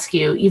wanted to ask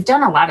you, you've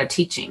done a lot of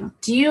teaching.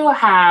 Do you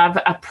have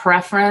a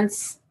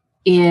preference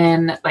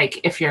in,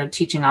 like, if you're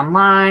teaching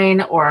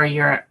online or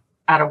you're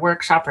at a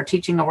workshop or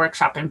teaching a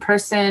workshop in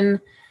person?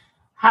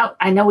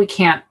 I know we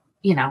can't,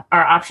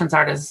 our options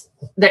aren't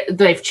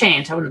they've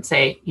changed. I wouldn't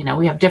say,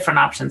 we have different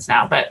options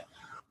now, but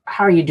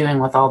how are you doing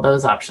with all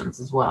those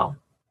options as well?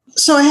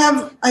 So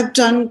I've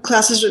done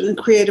classes in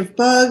Creative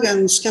Bug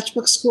and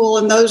Sketchbook School,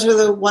 and those are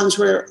the ones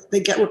where they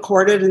get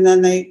recorded and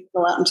then they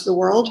go out into the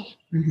world,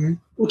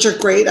 which are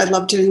great. I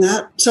love doing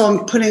that. So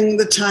I'm putting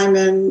the time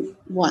in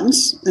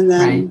once, and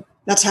then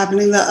that's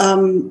happening.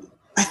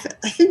 I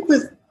think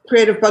with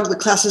Creative Bug, the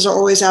classes are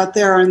always out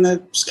there. In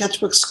the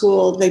Sketchbook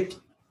School, they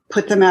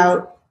put them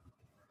out.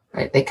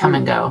 Right, they come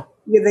and go.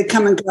 Yeah, they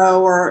come and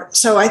go.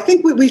 So I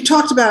think we've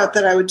talked about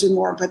that I would do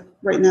more, but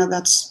right now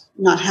that's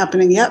not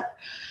happening yet.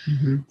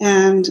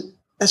 And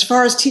as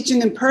far as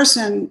teaching in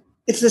person,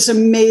 it's this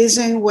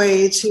amazing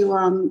way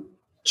to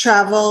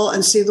travel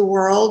and see the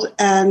world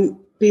and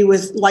be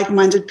with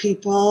like-minded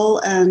people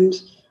and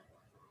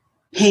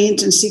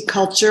paint and see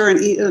culture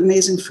and eat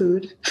amazing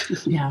food.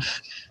 Yeah.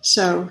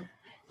 So.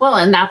 Well,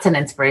 and that's an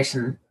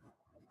inspiration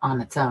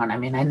on its own. I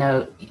mean, I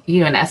know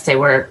you and Estee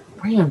were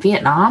you in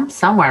Vietnam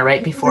somewhere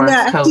right before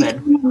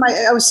COVID?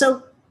 I was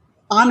so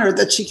honored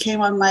that she came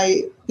on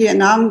my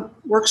Vietnam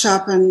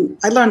workshop, and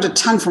I learned a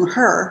ton from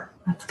her.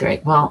 That's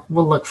great. Well,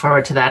 we'll look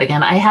forward to that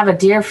again. I have a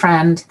dear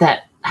friend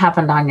that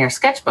happened on your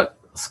sketchbook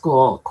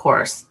school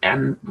course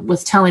and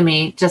was telling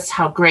me just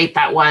how great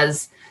that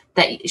was,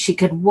 that she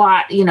could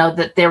watch,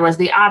 that there was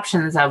the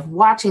options of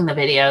watching the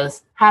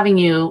videos, having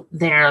you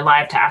there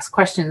live to ask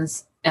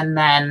questions, and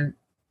then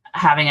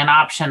having an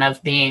option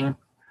of being,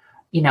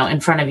 in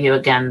front of you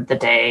again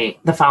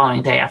the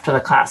following day after the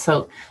class.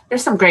 So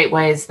there's some great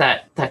ways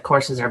that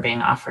courses are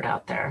being offered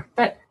out there.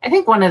 But I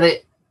think one of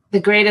the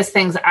greatest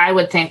things I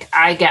would think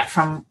I get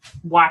from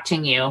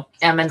watching you,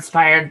 am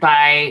inspired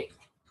by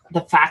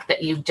the fact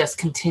that you just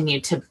continue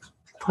to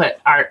put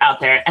art out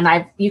there.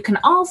 And you can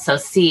also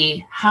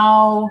see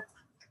how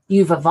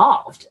you've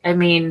evolved. I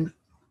mean,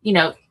 you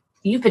know,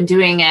 you've been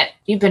doing it,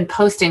 you've been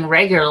posting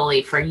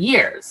regularly for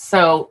years.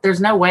 So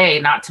there's no way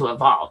not to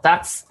evolve.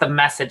 That's the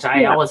message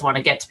I always want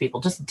to get to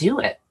people. Just do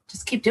it.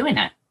 Just keep doing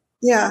it.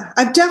 Yeah,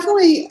 I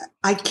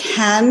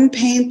can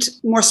paint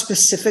more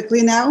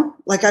specifically now.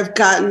 Like I've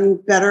gotten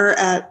better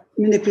at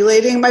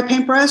manipulating my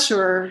paintbrush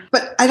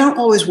but I don't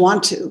always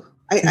want to.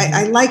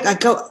 I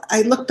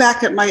look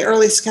back at my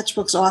early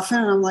sketchbooks often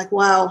and I'm like,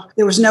 wow,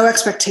 there was no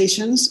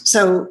expectations.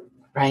 So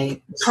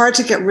right. It's hard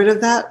to get rid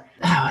of that.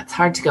 Oh, it's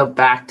hard to go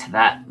back to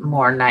that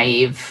more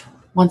naive.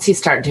 Once you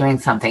start doing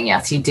something,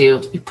 yes, you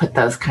do. You put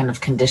those kind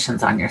of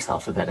conditions on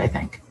yourself a bit, I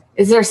think.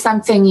 Is there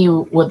something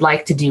you would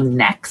like to do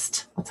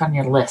next? What's on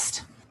your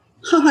list?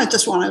 I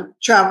just want to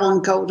travel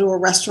and go to a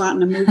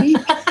restaurant and a movie.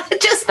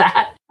 Just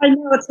that. I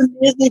know it's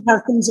amazing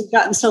how things have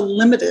gotten so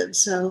limited.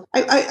 So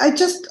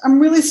I'm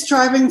really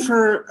striving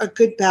for a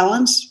good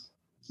balance,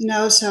 you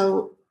know,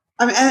 so,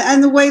 I mean,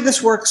 and the way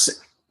this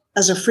works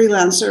as a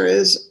freelancer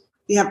is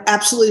you have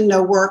absolutely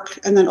no work.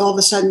 And then all of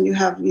a sudden you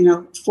have, you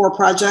know, 4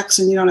 projects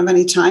and you don't have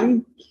any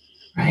time.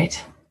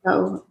 Right.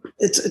 So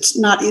it's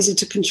not easy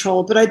to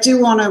control, but I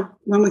do want to,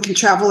 when we can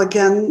travel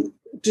again,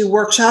 do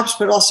workshops,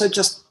 but also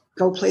just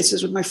go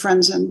places with my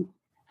friends. And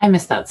I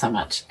miss that so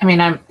much. I mean,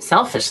 I'm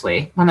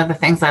selfishly, one of the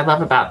things I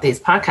love about these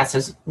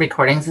podcasters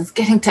recordings is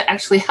getting to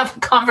actually have a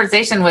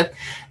conversation with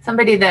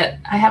somebody that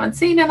I haven't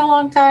seen in a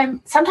long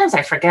time. Sometimes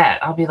I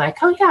forget. I'll be like,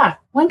 oh yeah,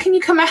 when can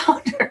you come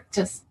out? Or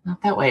just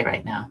not that way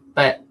right now,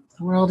 but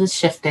the world is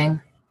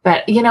shifting.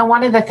 But you know,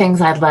 one of the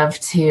things I'd love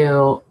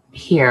to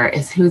hear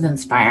is who's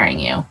inspiring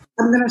you.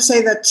 I'm going to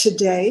say that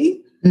today.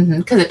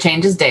 Because it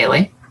changes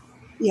daily.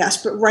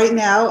 Yes, but right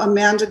now,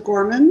 Amanda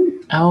Gorman.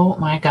 Oh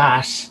my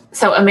gosh.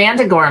 So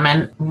Amanda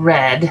Gorman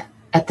read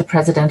at the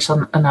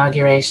presidential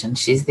inauguration.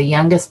 She's the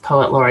youngest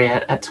poet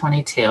laureate at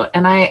 22.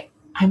 And I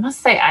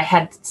must say, I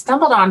had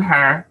stumbled on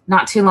her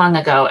not too long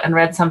ago and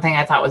read something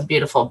I thought was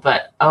beautiful,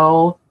 but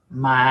oh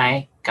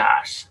my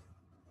gosh.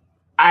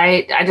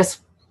 I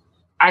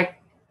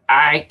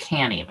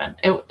can't even.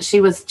 She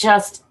was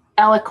just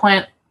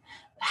eloquent,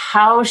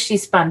 how she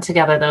spun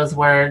together those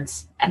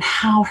words and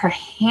how her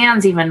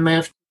hands even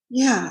moved.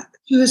 Yeah,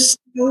 she was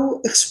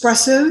so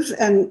expressive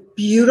and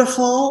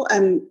beautiful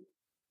and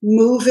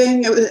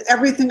moving. It was,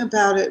 everything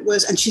about it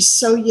was, and she's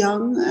so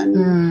young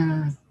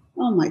and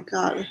oh my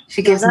God.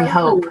 She gives me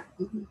hope.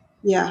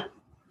 Yeah.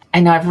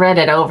 I know I've read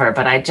it over,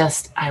 but I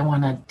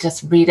want to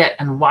just read it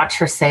and watch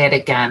her say it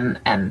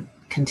again and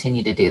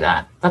continue to do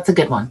that. That's a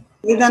good one.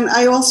 And then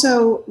I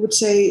also would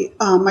say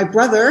my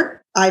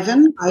brother,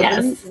 Ivan,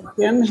 yes.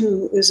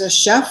 Who is a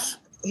chef.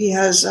 He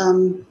has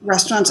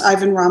restaurants,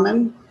 Ivan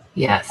Ramen.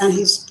 Yes. And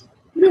he's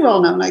pretty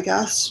well known, I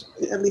guess,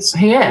 at least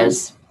he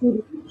is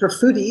for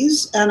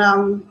foodies.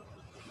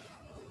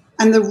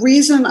 And the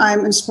reason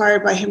I'm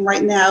inspired by him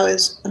right now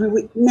is, I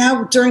mean,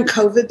 now during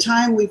COVID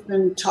time, we've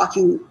been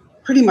talking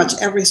pretty much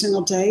every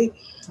single day.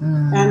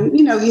 And,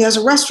 you know, he has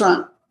a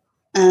restaurant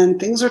and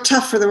things are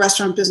tough for the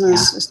restaurant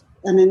business.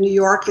 Yeah. And in New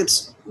York,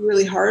 it's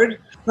really hard,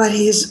 but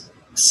he's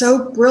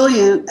so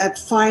brilliant at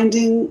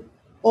finding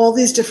all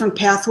these different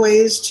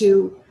pathways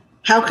to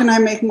how can I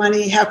make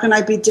money? How can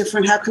I be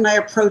different? How can I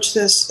approach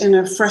this in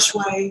a fresh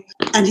way?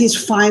 And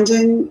he's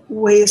finding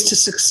ways to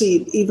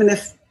succeed, even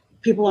if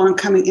people aren't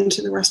coming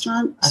into the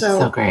restaurant. That's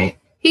so great.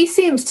 He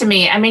seems to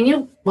me, I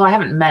mean, I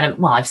haven't met him.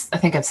 Well, I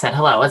think I've said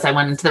hello as I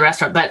went into the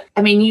restaurant, but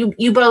I mean,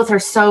 you both are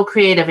so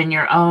creative in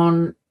your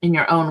own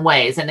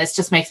ways. And it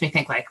just makes me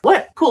think like,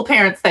 what cool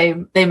parents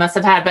they must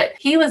have had. But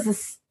he was the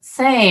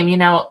same, you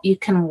know, you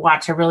can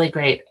watch a really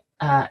great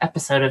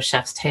episode of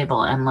Chef's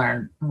Table and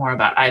learn more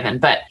about Ivan,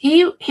 but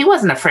he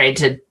wasn't afraid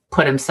to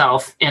put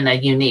himself in a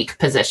unique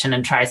position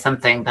and try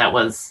something that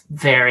was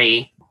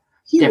very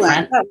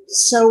different. Went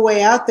so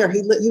way out there.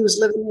 He was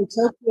living in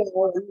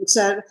Tokyo and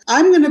said,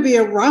 I'm going to be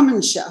a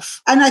ramen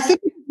chef. And I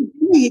think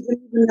he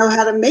didn't even know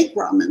how to make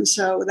ramen.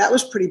 So that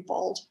was pretty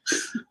bold.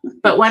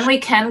 But when we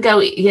can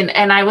go,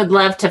 and I would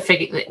love to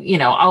figure, you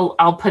know,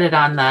 I'll put it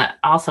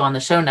also on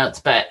the show notes,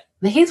 but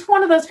he's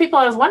one of those people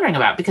I was wondering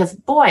about because,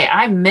 boy,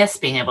 I miss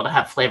being able to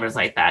have flavors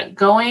like that.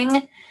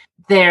 Going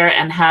there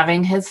and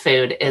having his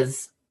food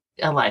is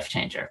a life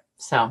changer.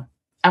 So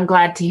I'm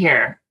glad to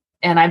hear.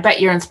 And I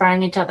bet you're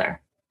inspiring each other.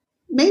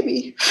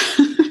 Maybe.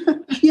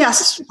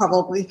 Yes,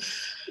 probably.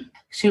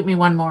 Shoot me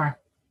one more.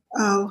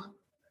 Oh,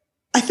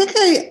 I think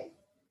I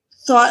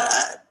thought,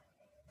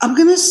 I'm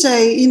going to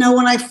say, you know,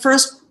 when I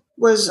first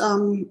was,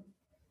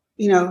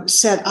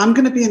 said, I'm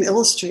going to be an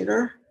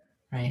illustrator.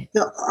 Right.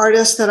 The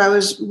artist that I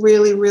was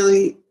really,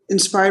 really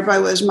inspired by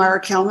was Myra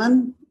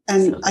Kelman,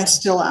 and I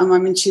still am. I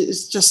mean,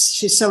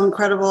 she's so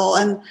incredible.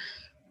 And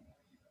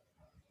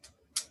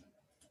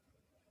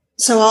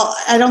so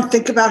I don't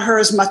think about her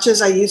as much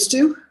as I used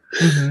to,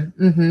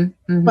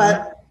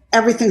 but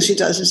everything she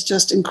does is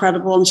just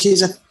incredible. And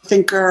she's a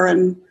thinker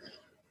and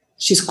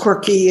she's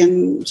quirky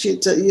and she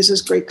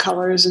uses great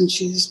colors and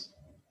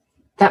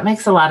that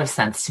makes a lot of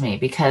sense to me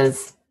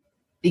because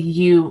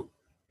you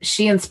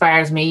she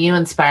inspires me, you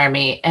inspire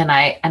me. And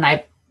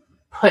I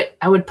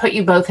would put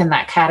you both in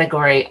that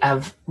category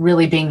of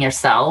really being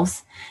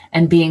yourselves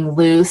and being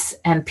loose,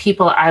 and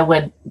people I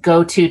would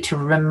go to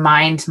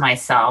remind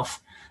myself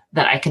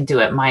that I can do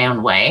it my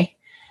own way.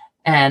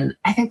 And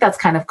I think that's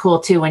kind of cool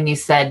too, when you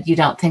said you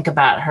don't think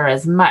about her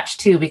as much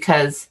too,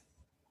 because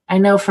I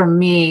know for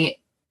me,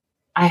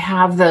 I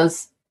have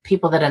those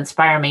people that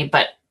inspire me,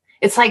 but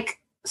it's like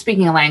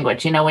speaking a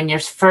language, when you're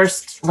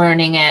first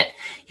learning it,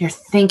 you're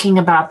thinking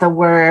about the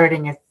word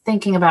and you're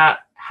thinking about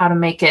how to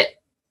make it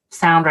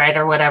sound right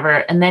or whatever.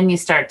 And then you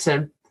start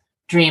to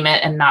dream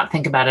it and not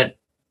think about it.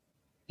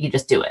 You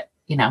just do it,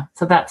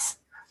 so that's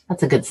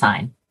a good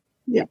sign.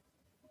 Yeah.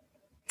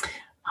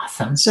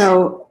 Awesome.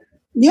 So,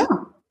 yeah.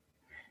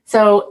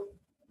 So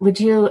would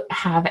you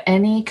have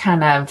any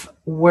kind of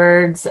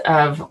words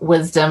of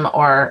wisdom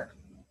or,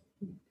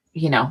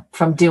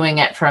 from doing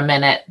it for a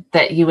minute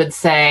that you would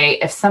say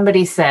if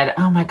somebody said,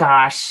 oh my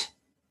gosh,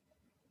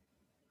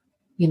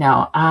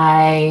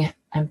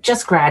 I'm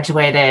just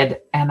graduated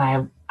and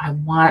I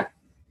want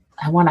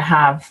to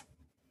have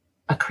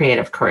a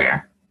creative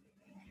career?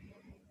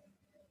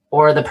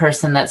 Or the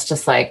person that's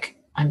just like,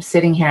 I'm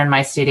sitting here in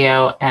my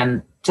studio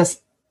and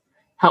just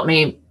help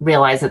me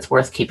realize it's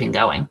worth keeping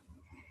going.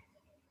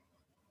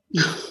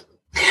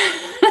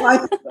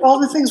 Well, all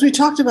the things we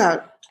talked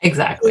about.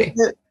 Exactly.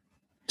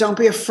 Don't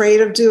be afraid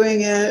of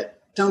doing it.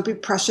 Don't be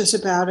precious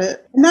about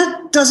it. And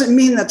that doesn't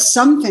mean that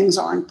some things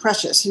aren't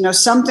precious.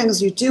 Some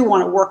things you do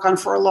want to work on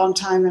for a long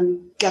time and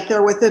get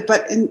there with it.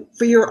 But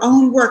for your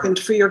own work and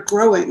for your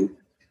growing,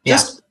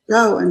 just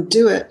go and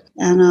do it.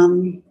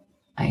 And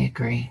I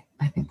agree.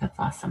 I think that's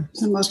awesome.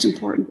 It's the most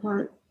important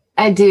part.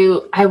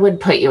 I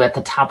would put you at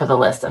the top of the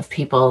list of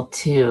people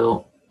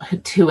to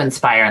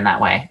inspire in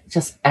that way.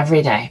 Just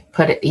every day,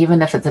 put it,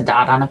 even if it's a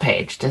dot on a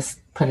page, just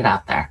put it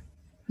out there.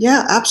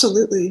 Yeah,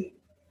 absolutely.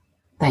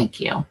 Thank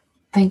you.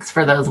 Thanks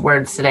for those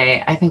words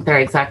today. I think they're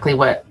exactly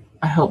what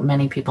I hope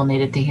many people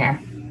needed to hear.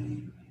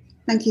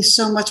 Thank you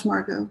so much,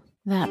 Margot.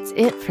 That's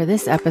it for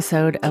this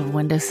episode of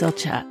Windowsill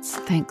Chats.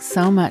 Thanks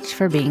so much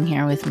for being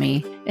here with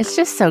me. It's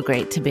just so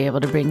great to be able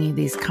to bring you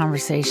these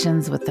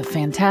conversations with the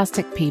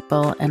fantastic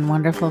people and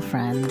wonderful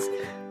friends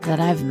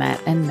that I've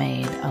met and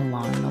made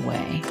along the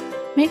way.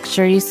 Make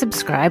sure you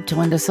subscribe to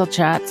Windowsill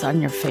Chats on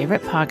your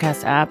favorite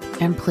podcast app,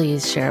 and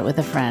please share it with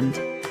a friend.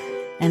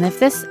 And if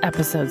this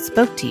episode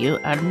spoke to you,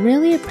 I'd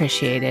really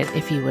appreciate it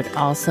if you would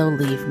also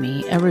leave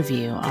me a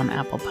review on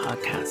Apple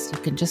Podcasts. You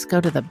can just go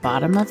to the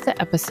bottom of the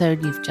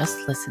episode you've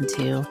just listened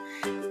to,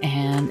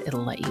 and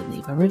it'll let you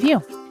leave a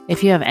review.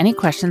 If you have any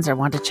questions or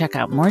want to check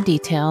out more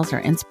details or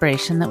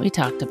inspiration that we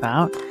talked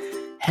about,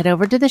 head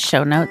over to the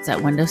show notes at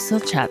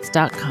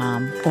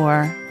windowsillchats.com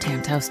or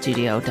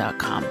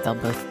tantaustudio.com. They'll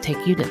both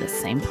take you to the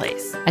same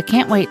place. I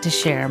can't wait to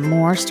share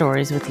more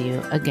stories with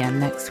you again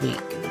next week.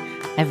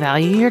 I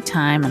value your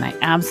time and I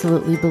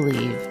absolutely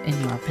believe in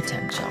your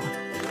potential.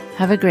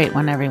 Have a great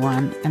one,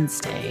 everyone, and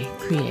stay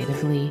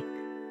creatively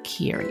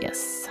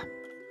curious.